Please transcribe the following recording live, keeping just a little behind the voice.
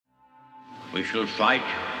We shall fight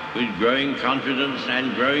with growing confidence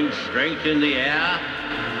and growing strength in the air.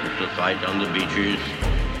 We shall fight on the beaches.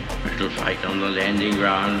 We shall fight on the landing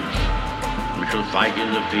grounds. We shall fight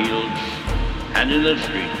in the fields and in the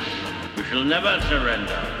streets. We shall never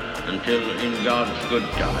surrender until, in God's good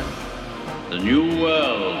time, the new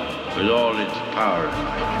world, with all its power and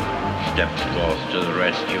might, steps forth to the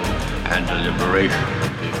rescue and the liberation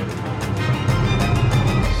of people.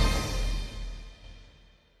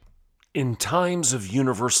 In times of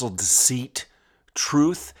universal deceit,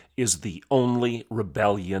 truth is the only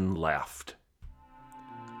rebellion left.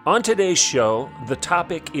 On today's show, the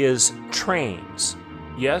topic is trains.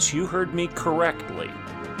 Yes, you heard me correctly.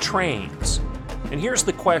 Trains. And here's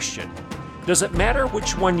the question. Does it matter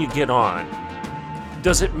which one you get on?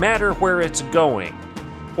 Does it matter where it's going?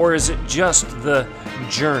 Or is it just the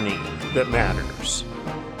journey that matters?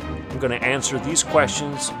 I'm going to answer these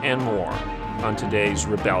questions and more on today's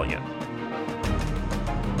Rebellion.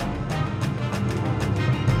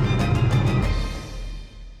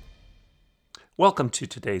 Welcome to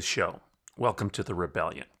today's show. Welcome to the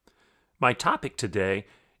Rebellion. My topic today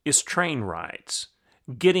is train rides,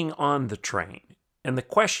 getting on the train. And the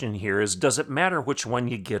question here is, does it matter which one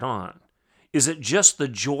you get on? Is it just the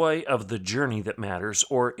joy of the journey that matters,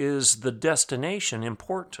 or is the destination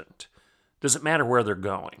important? Does it matter where they're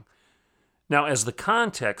going? Now, as the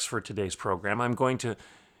context for today's program, I'm going to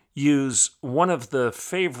use one of the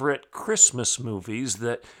favorite Christmas movies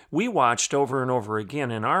that we watched over and over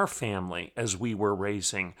again in our family as we were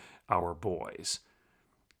raising our boys.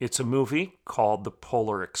 It's a movie called The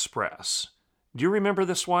Polar Express. Do you remember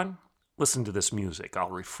this one? Listen to this music. I'll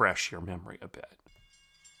refresh your memory a bit.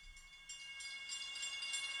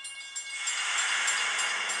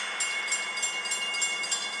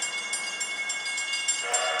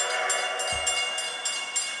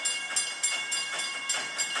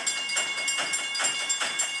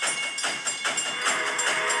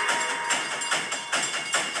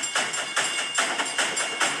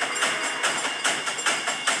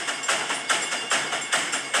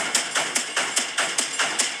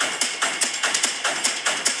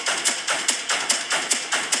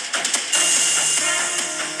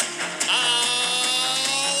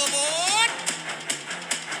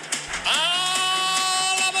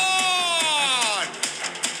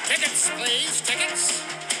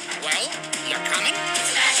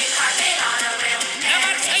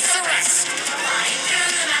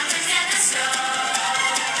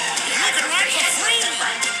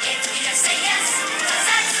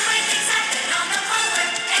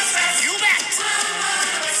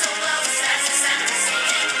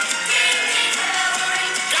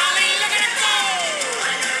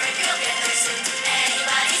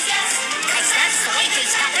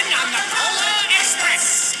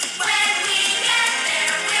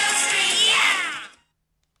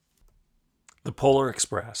 The Polar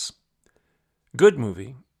Express. Good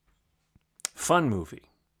movie. Fun movie.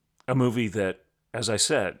 A movie that, as I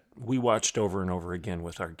said, we watched over and over again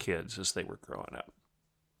with our kids as they were growing up.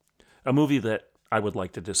 A movie that I would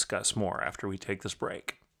like to discuss more after we take this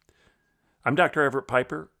break. I'm Dr. Everett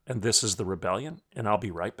Piper, and this is The Rebellion, and I'll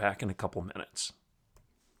be right back in a couple minutes.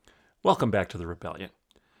 Welcome back to The Rebellion.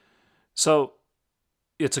 So,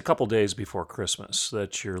 it's a couple days before Christmas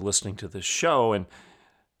that you're listening to this show, and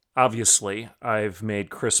obviously, I've made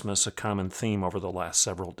Christmas a common theme over the last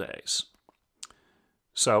several days.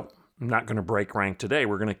 So, I'm not going to break rank today.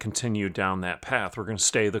 We're going to continue down that path. We're going to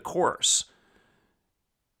stay the course.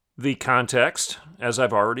 The context, as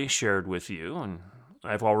I've already shared with you, and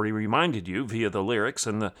I've already reminded you via the lyrics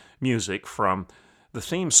and the music from the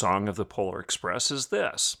theme song of the Polar Express, is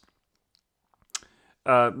this.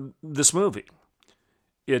 This movie.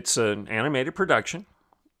 It's an animated production.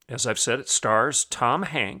 As I've said, it stars Tom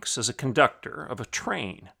Hanks as a conductor of a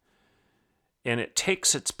train. And it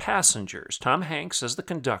takes its passengers, Tom Hanks as the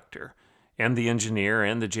conductor, and the engineer,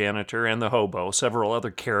 and the janitor, and the hobo, several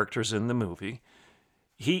other characters in the movie.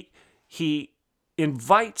 He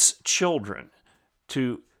invites children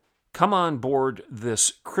to come on board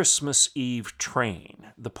this Christmas Eve train,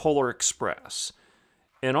 the Polar Express.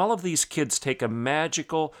 And all of these kids take a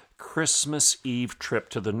magical Christmas Eve trip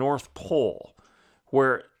to the North Pole,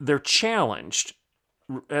 where they're challenged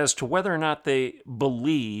as to whether or not they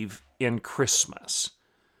believe in Christmas.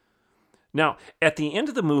 Now, at the end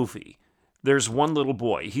of the movie, there's one little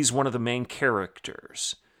boy. He's one of the main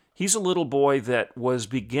characters. He's a little boy that was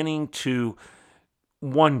beginning to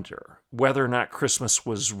wonder whether or not Christmas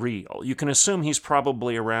was real. You can assume he's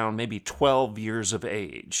probably around maybe 12 years of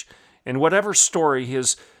age. And whatever story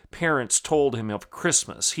his parents told him of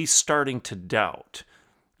Christmas, he's starting to doubt.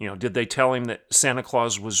 Did they tell him that Santa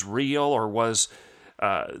Claus was real, or was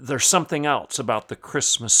there something else about the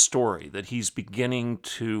Christmas story that he's beginning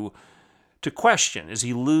to question? Is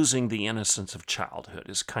he losing the innocence of childhood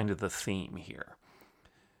is kind of the theme here.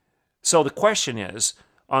 So the question is,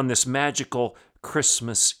 on this magical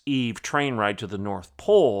Christmas Eve train ride to the North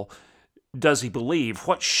Pole, does he believe?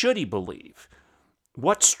 What should he believe?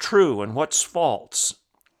 What's true and what's false?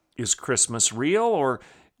 Is Christmas real, or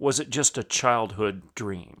was it just a childhood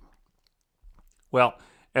dream? Well,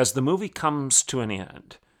 as the movie comes to an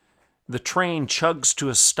end, the train chugs to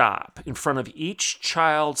a stop in front of each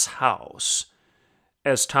child's house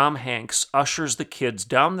as Tom Hanks ushers the kids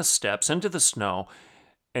down the steps into the snow,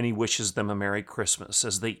 and he wishes them a Merry Christmas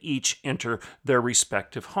as they each enter their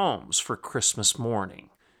respective homes for Christmas morning.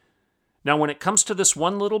 Now, when it comes to this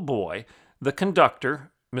one little boy, the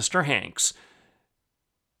conductor, Mr. Hanks,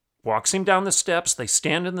 walks him down the steps. They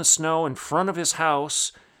stand in the snow in front of his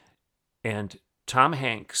house, and Tom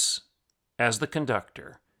Hanks, as the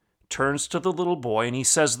conductor, turns to the little boy and he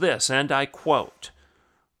says this, and I quote,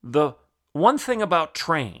 "The one thing about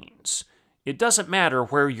trains, it doesn't matter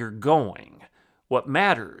where you're going. What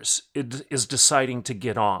matters is deciding to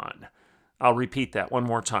get on." I'll repeat that one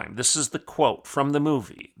more time. This is the quote from the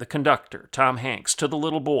movie, the conductor, Tom Hanks, to the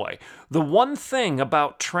little boy. "The one thing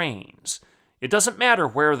about trains, it doesn't matter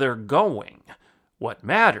where they're going. What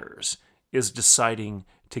matters is deciding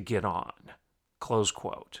to get on." Close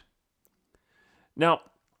quote. Now,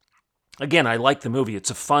 again, I like the movie. It's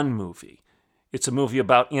a fun movie. It's a movie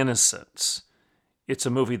about innocence. It's a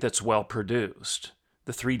movie that's well produced.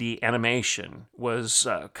 The 3D animation was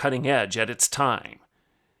cutting edge at its time.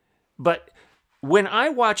 But when I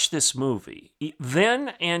watch this movie, then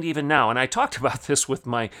and even now, and I talked about this with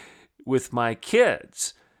my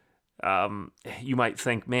kids, you might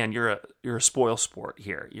think, man, you're a spoil sport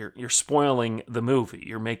here. You're spoiling the movie.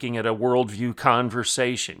 You're making it a worldview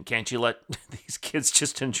conversation. Can't you let these kids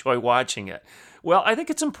just enjoy watching it? Well, I think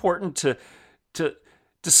it's important to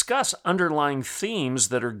discuss underlying themes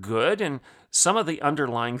that are good and some of the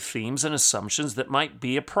underlying themes and assumptions that might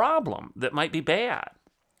be a problem, that might be bad.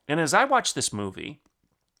 And as I watch this movie,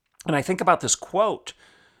 and I think about this quote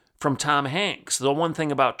from Tom Hanks, the one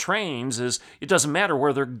thing about trains is it doesn't matter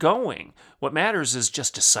where they're going. What matters is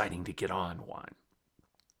just deciding to get on one.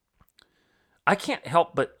 I can't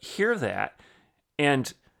help but hear that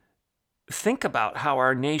and think about how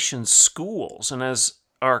our nation's schools, and as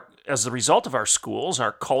a result of our schools,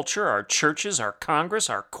 our culture, our churches, our Congress,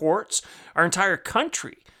 our courts, our entire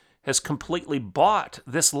country has completely bought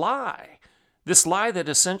this lie. This lie that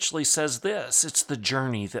essentially says this: it's the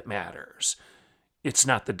journey that matters. It's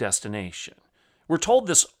not the destination. We're told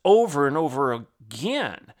this over and over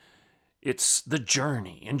again. It's the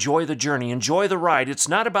journey. Enjoy the journey. Enjoy the ride. It's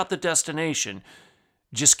not about the destination.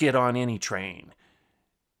 Just get on any train.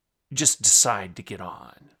 Just decide to get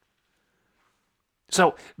on.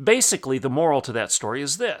 So basically, the moral to that story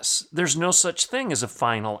is this: there's no such thing as a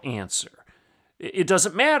final answer. It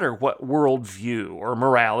doesn't matter what worldview or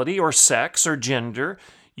morality or sex or gender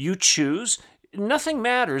you choose. Nothing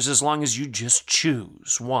matters as long as you just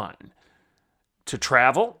choose one. To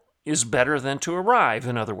travel is better than to arrive,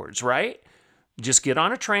 in other words, right? Just get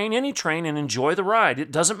on a train, any train, and enjoy the ride.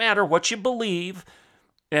 It doesn't matter what you believe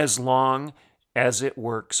as long as it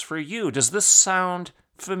works for you. Does this sound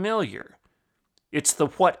familiar? It's the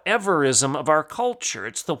whateverism of our culture.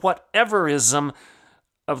 It's the whateverism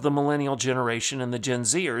of the millennial generation and the Gen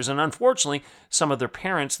Zers, and unfortunately, some of their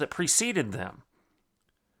parents that preceded them.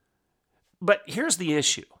 But here's the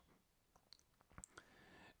issue.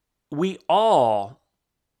 We all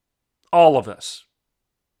of us,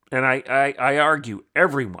 and I argue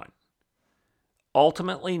everyone,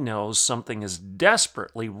 ultimately knows something is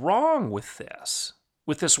desperately wrong with this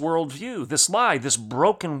worldview, this lie, this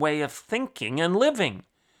broken way of thinking and living.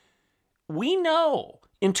 We know,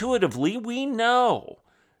 intuitively, we know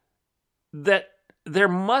that there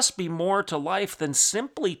must be more to life than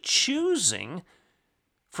simply choosing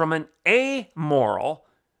from an amoral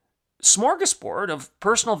smorgasbord of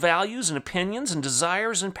personal values and opinions and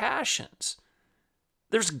desires and passions.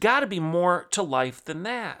 There's got to be more to life than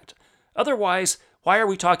that. Otherwise, why are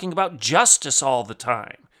we talking about justice all the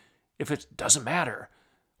time? If it doesn't matter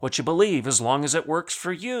what you believe as long as it works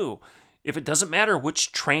for you. If it doesn't matter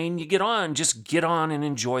which train you get on, just get on and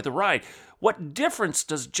enjoy the ride. What difference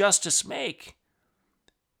does justice make?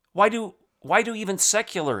 Why do even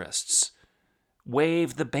secularists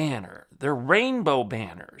wave the banner, their rainbow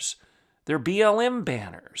banners, their BLM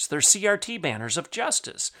banners, their CRT banners of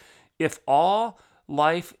justice, if all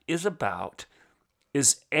life is about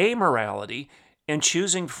is amorality and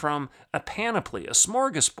choosing from a panoply, a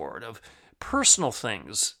smorgasbord of personal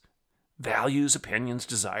things, values, opinions,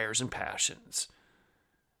 desires, and passions.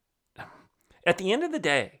 At the end of the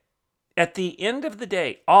day,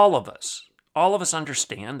 all of us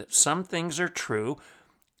understand that some things are true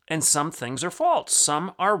and some things are false.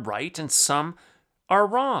 Some are right and some are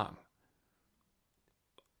wrong.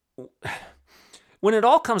 When it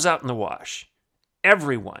all comes out in the wash,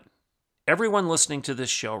 everyone listening to this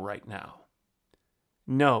show right now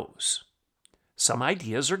knows some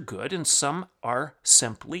ideas are good and some are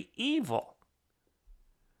simply evil.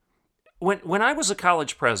 When I was a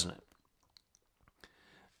college president,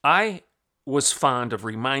 I was fond of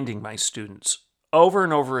reminding my students over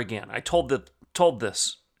and over again. I told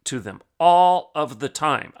this to them all of the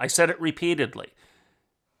time. I said it repeatedly.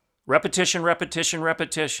 Repetition, repetition,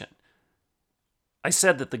 repetition. I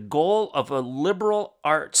said that the goal of a liberal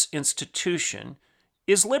arts institution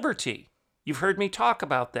is liberty. You've heard me talk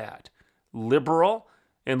about that. Liberal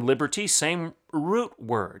and liberty, same root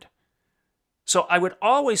word. So I would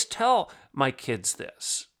always tell my kids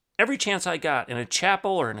this. Every chance I got, in a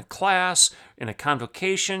chapel or in a class, in a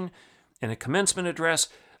convocation, in a commencement address,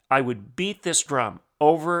 I would beat this drum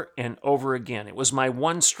over and over again. It was my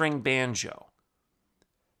one-string banjo.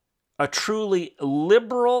 A truly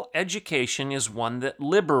liberal education is one that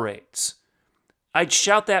liberates. I'd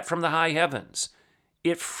shout that from the high heavens.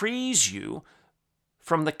 It frees you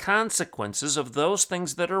from the consequences of those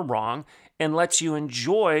things that are wrong and lets you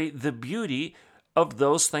enjoy the beauty of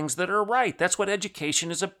those things that are right. That's what education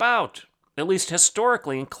is about, at least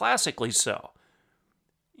historically and classically so.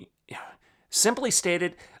 Simply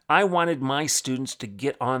stated, I wanted my students to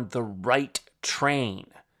get on the right train,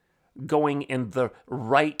 going in the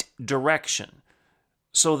right direction,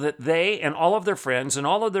 so that they and all of their friends and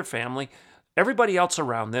all of their family, everybody else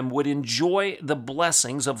around them, would enjoy the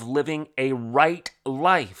blessings of living a right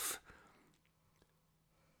life.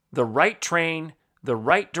 The right train, the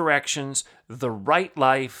right directions, the right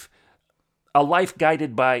life, a life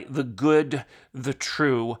guided by the good, the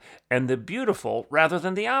true, and the beautiful rather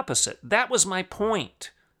than the opposite. That was my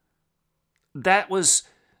point. That was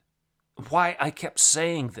why I kept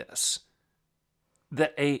saying this,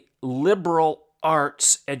 that a liberal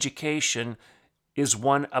arts education is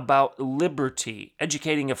one about liberty,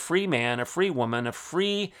 educating a free man, a free woman, a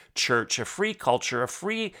free church, a free culture, a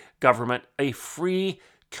free government, a free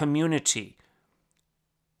community.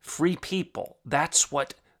 Free people. That's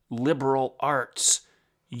what liberal arts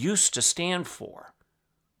used to stand for.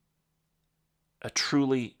 A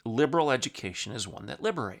truly liberal education is one that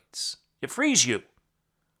liberates. It frees you.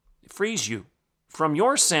 It frees you from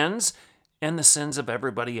your sins and the sins of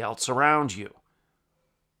everybody else around you.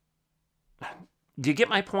 Do you get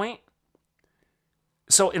my point?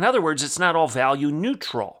 So, in other words, it's not all value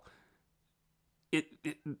neutral.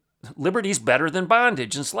 Liberty's better than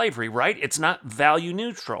bondage and slavery, right? It's not value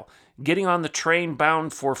neutral. Getting on the train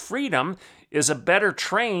bound for freedom is a better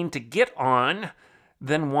train to get on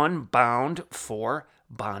than one bound for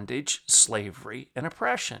bondage, slavery, and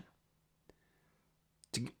oppression.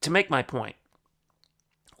 To make my point,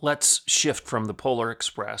 let's shift from the Polar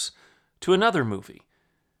Express to another movie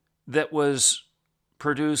that was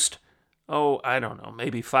produced,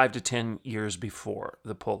 maybe 5 to 10 years before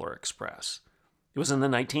the Polar Express. It was in the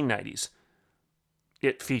 1990s.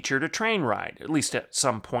 It featured a train ride, at least at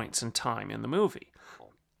some points in time in the movie.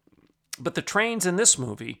 But the trains in this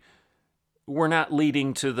movie were not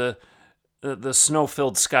leading to the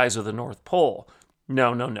snow-filled skies of the North Pole.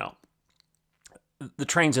 No. The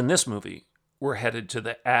trains in this movie were headed to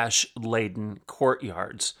the ash-laden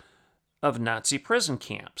courtyards of Nazi prison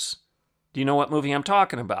camps. Do you know what movie I'm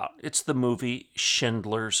talking about? It's the movie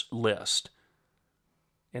Schindler's List.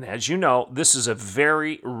 And as you know, this is a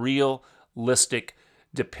very realistic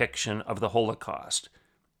depiction of the Holocaust.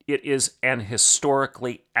 It is an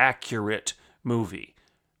historically accurate movie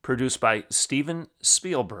produced by Steven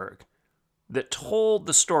Spielberg that told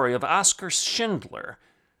the story of Oskar Schindler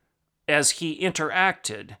as he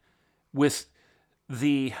interacted with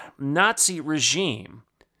the Nazi regime.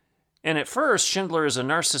 And at first, Schindler is a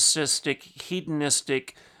narcissistic,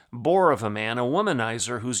 hedonistic bore of a man, a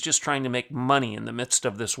womanizer who's just trying to make money in the midst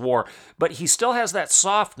of this war. But he still has that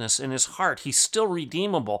softness in his heart. He's still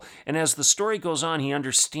redeemable. And as the story goes on, he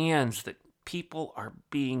understands that people are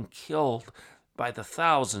being killed by the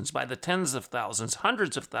thousands, by the tens of thousands,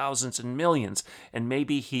 hundreds of thousands, and millions. And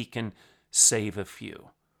maybe he can save a few.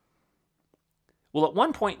 Well, at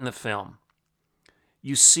one point in the film,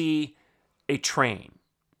 you see a train.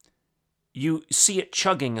 You see it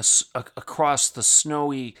chugging across the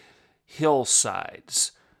snowy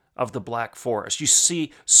hillsides of the Black Forest. You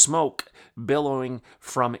see smoke billowing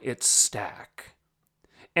from its stack.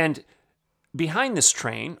 And behind this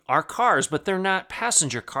train are cars, but they're not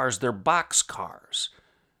passenger cars, they're box cars.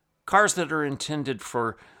 Cars that are intended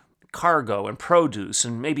for cargo and produce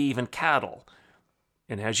and maybe even cattle.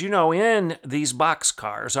 And as you know, in these box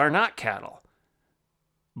cars are not cattle,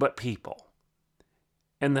 but people.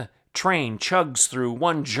 And the train chugs through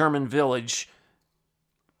one German village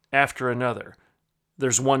after another.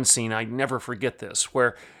 There's one scene, I never forget this,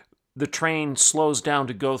 where the train slows down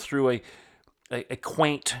to go through a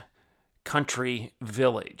quaint country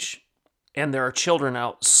village. And there are children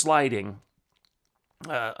out sliding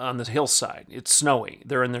on the hillside. It's snowy.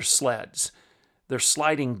 They're in their sleds. They're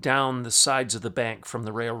sliding down the sides of the bank from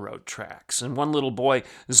the railroad tracks. And one little boy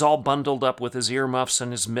is all bundled up with his earmuffs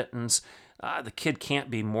and his mittens. The kid can't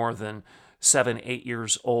be more than 7, 8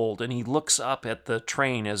 years old. And he looks up at the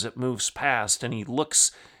train as it moves past, and he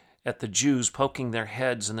looks at the Jews poking their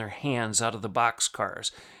heads and their hands out of the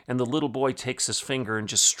boxcars. And the little boy takes his finger and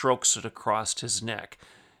just strokes it across his neck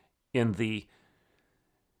in the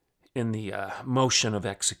motion of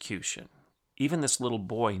execution. Even this little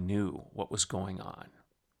boy knew what was going on.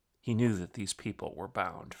 He knew that these people were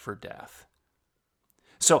bound for death.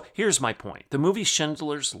 So here's my point. The movie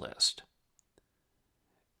Schindler's List,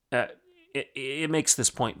 it makes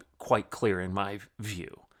this point quite clear in my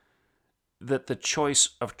view, that the choice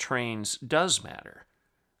of trains does matter,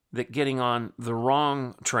 that getting on the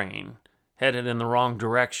wrong train, headed in the wrong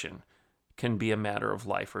direction, can be a matter of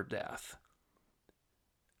life or death.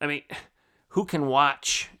 I mean, who can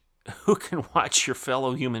watch your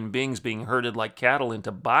fellow human beings being herded like cattle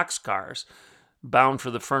into boxcars, bound for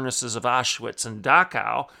the furnaces of Auschwitz and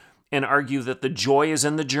Dachau, and argue that the joy is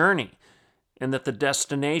in the journey and that the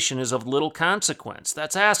destination is of little consequence?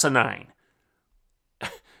 That's asinine.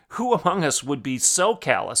 Who among us would be so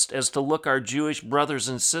calloused as to look our Jewish brothers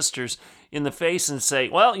and sisters in the face and say,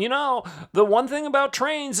 well, you know, the one thing about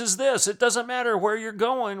trains is this: it doesn't matter where you're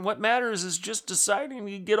going. What matters is just deciding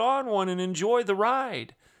to get on one and enjoy the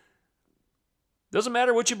ride. Doesn't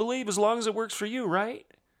matter what you believe as long as it works for you, right?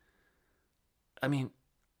 I mean,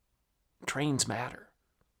 trains matter.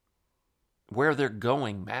 Where they're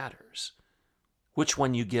going matters. Which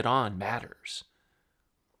one you get on matters.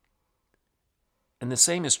 And the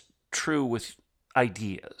same is true with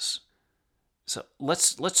ideas. So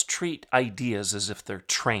let's treat ideas as if they're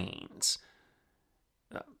trains.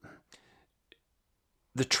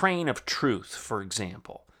 The train of truth, for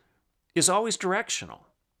example, is always directional.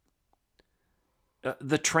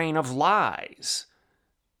 The train of lies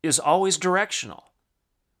is always directional.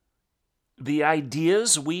 The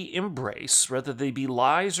ideas we embrace, whether they be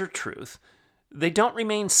lies or truth, they don't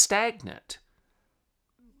remain stagnant.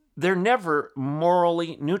 They're never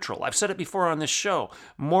morally neutral. I've said it before on this show.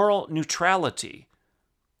 Moral neutrality,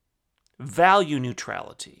 value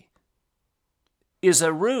neutrality, is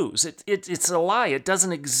a ruse. It's a lie. It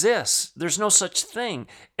doesn't exist. There's no such thing.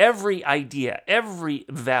 Every idea, every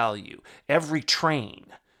value, every train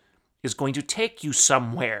is going to take you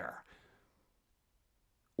somewhere.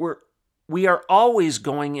 We are always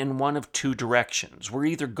going in one of two directions. We're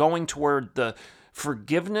either going toward the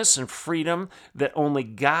forgiveness and freedom that only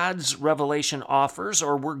God's revelation offers,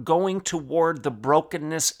 or we're going toward the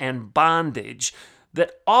brokenness and bondage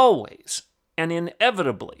that always and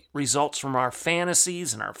inevitably results from our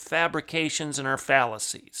fantasies and our fabrications and our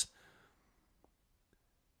fallacies.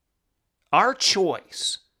 Our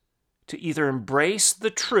choice to either embrace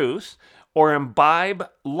the truth or imbibe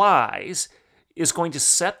lies is going to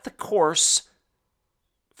set the course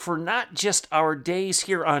for not just our days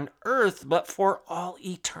here on earth, but for all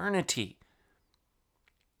eternity.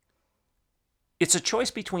 It's a choice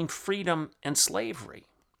between freedom and slavery,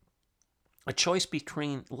 a choice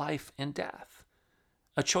between life and death,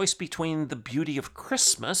 a choice between the beauty of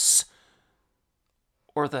Christmas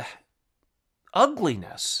or the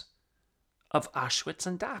ugliness of Auschwitz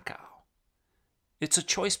and Dachau. It's a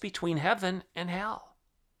choice between heaven and hell.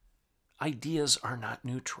 Ideas are not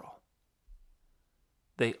neutral.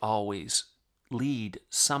 They always lead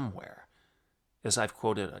somewhere. As I've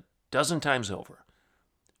quoted a dozen times over,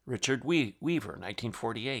 Richard Weaver,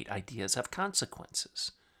 1948, ideas have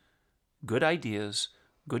consequences. Good ideas,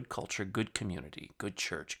 good culture, good community, good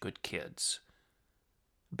church, good kids.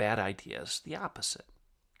 Bad ideas, the opposite.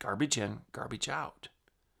 Garbage in, garbage out.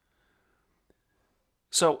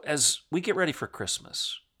 So as we get ready for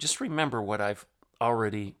Christmas, just remember what I've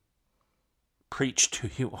already preached to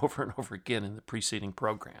you over and over again in the preceding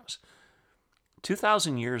programs.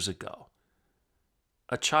 2,000 years ago,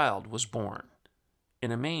 a child was born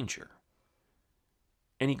in a manger,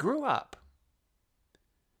 and he grew up,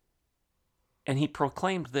 And he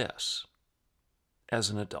proclaimed this as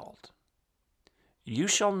an adult: "You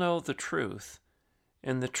shall know the truth,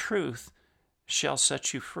 and the truth shall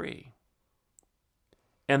set you free."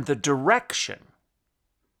 And the direction,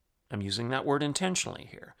 I'm using that word intentionally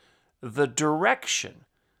here, the direction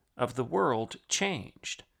of the world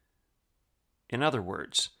changed. In other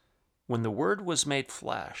words, when the Word was made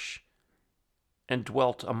flesh and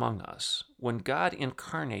dwelt among us, when God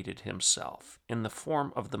incarnated himself in the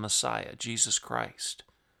form of the Messiah, Jesus Christ,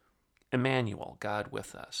 Emmanuel, God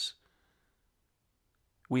with us,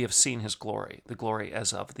 we have seen his glory, the glory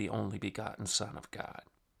as of the only begotten Son of God.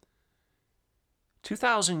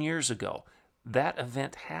 2,000 years ago, that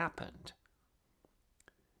event happened.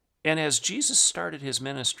 And as Jesus started his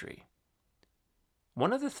ministry,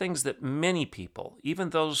 one of the things that many people,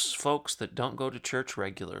 even those folks that don't go to church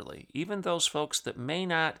regularly, even those folks that may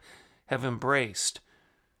not have embraced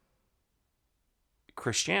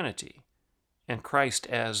Christianity and Christ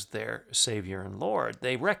as their Savior and Lord,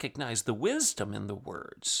 they recognize the wisdom in the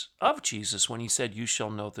words of Jesus when he said, "You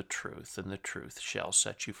shall know the truth, and the truth shall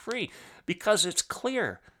set you free," because it's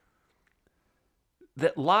clear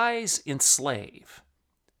that lies enslave.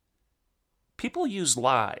 People use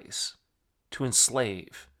lies to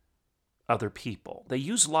enslave other people. They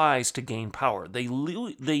use lies to gain power. They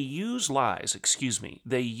use lies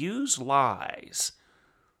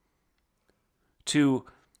to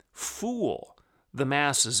fool the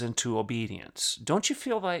masses into obedience. Don't you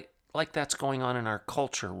feel like that's going on in our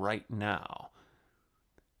culture right now?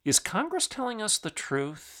 Is Congress telling us the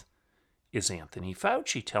truth? Is Anthony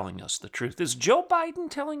Fauci telling us the truth? Is Joe Biden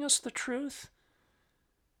telling us the truth?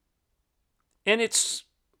 And it's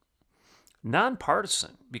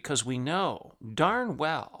nonpartisan, because we know darn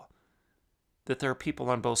well that there are people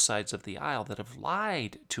on both sides of the aisle that have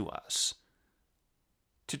lied to us.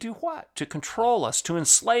 To do what? To control us, to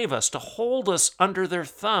enslave us, to hold us under their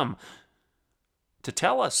thumb, to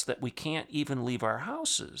tell us that we can't even leave our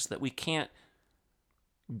houses, that we can't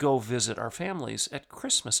go visit our families at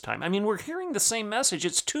Christmas time. I mean, we're hearing the same message.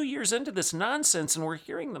 It's 2 years into this nonsense, and we're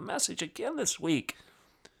hearing the message again this week.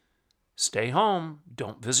 Stay home.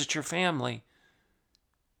 Don't visit your family.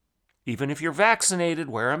 Even if you're vaccinated,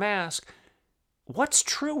 wear a mask. What's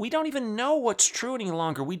true? We don't even know what's true any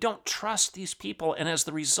longer. We don't trust these people. And as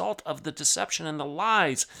the result of the deception and the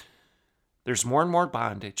lies, there's more and more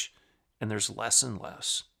bondage, and there's less and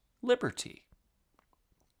less liberty.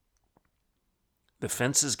 The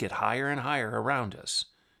fences get higher and higher around us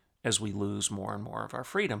as we lose more and more of our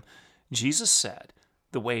freedom. Jesus said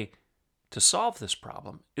the way to solve this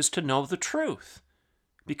problem is to know the truth,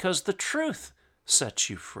 because the truth sets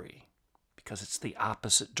you free, because it's the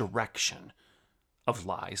opposite direction of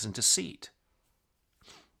lies and deceit.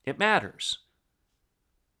 It matters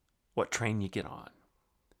what train you get on.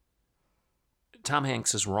 Tom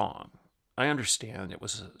Hanks is wrong. I understand it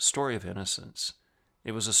was a story of innocence.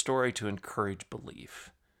 It was a story to encourage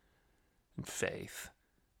belief and faith,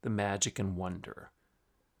 the magic and wonder,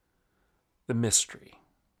 the mystery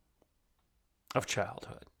of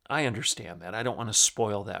childhood. I understand that. I don't want to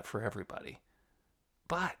spoil that for everybody.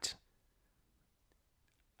 But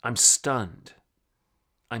I'm stunned.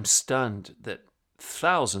 I'm stunned that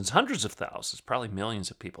thousands, hundreds of thousands, probably millions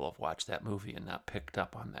of people have watched that movie and not picked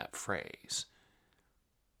up on that phrase.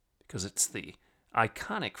 Because it's the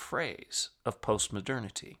iconic phrase of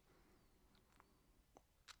postmodernity.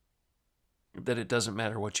 That it doesn't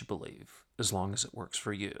matter what you believe as long as it works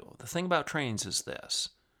for you. The thing about trains is this: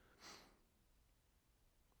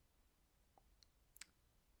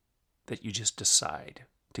 that you just decide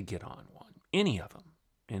to get on one, any of them,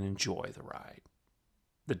 and enjoy the ride.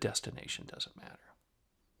 The destination doesn't matter.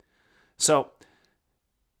 So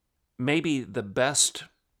maybe the best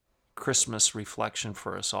Christmas reflection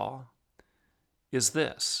for us all is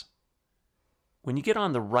this: when you get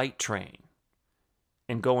on the right train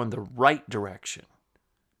and go in the right direction,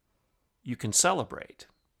 you can celebrate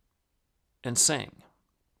and sing,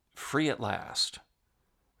 "Free at last,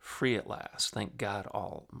 free at last, thank God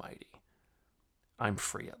Almighty. I'm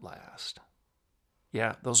free at last."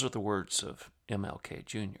 Yeah, those are the words of MLK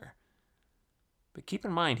Jr. But keep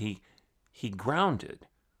in mind, he grounded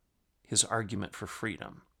his argument for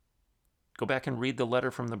freedom. Go back and read the letter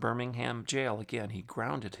from the Birmingham jail again. He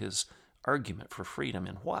grounded his argument for freedom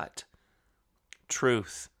in what?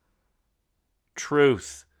 Truth.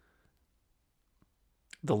 Truth.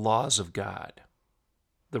 The laws of God.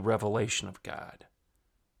 The revelation of God.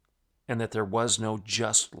 And that there was no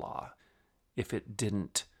just law if it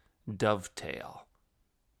didn't dovetail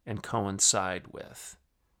and coincide with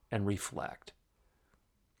and reflect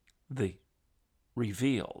the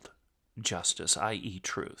revealed justice, i.e.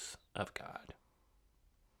 truth of God.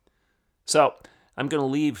 So I'm going to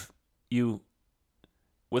leave you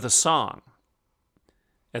with a song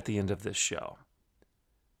at the end of this show.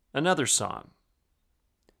 Another song.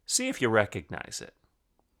 See if you recognize it.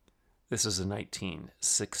 This is a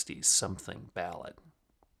 1960s something ballad.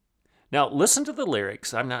 Now, listen to the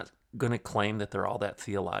lyrics. I'm not going to claim that they're all that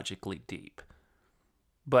theologically deep.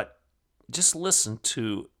 But just listen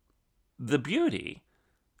to the beauty,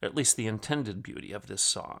 at least the intended beauty of this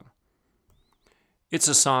song. It's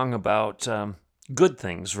a song about good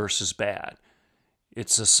things versus bad.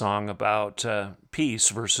 It's a song about peace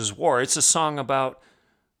versus war. It's a song about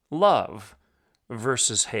love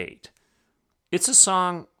versus hate. It's a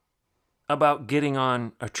song about getting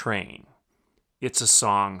on a train. It's a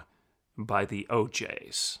song by the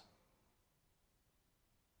OJs.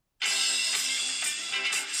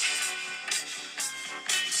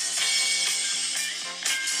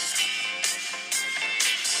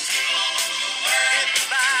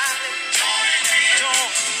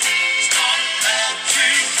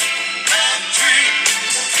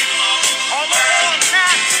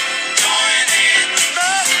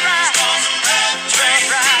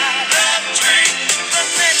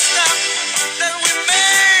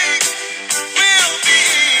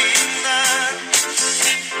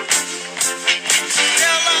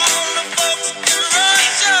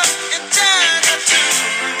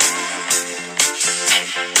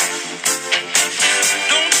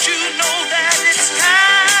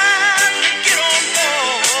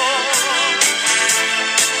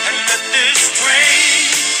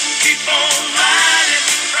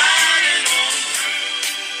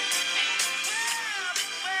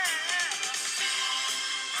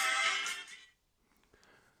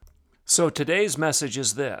 So today's message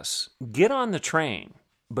is this: get on the train,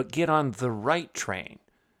 but get on the right train.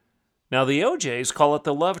 Now the OJs call it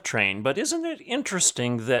the love train, but isn't it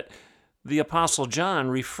interesting that the Apostle John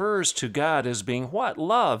refers to God as being what?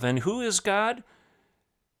 Love. And who is God?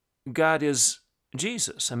 God is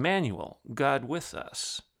Jesus, Emmanuel, God with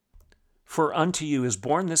us. For unto you is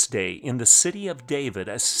born this day in the city of David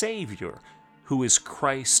a Savior, who is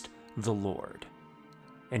Christ the Lord.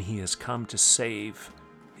 And he has come to save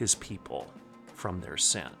his people from their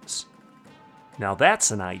sins. Now that's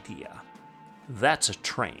an idea. That's a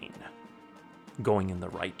train going in the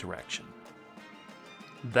right direction.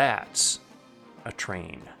 That's a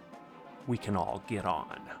train we can all get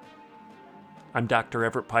on. I'm Dr.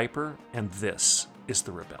 Everett Piper, and this is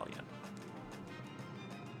The Rebellion.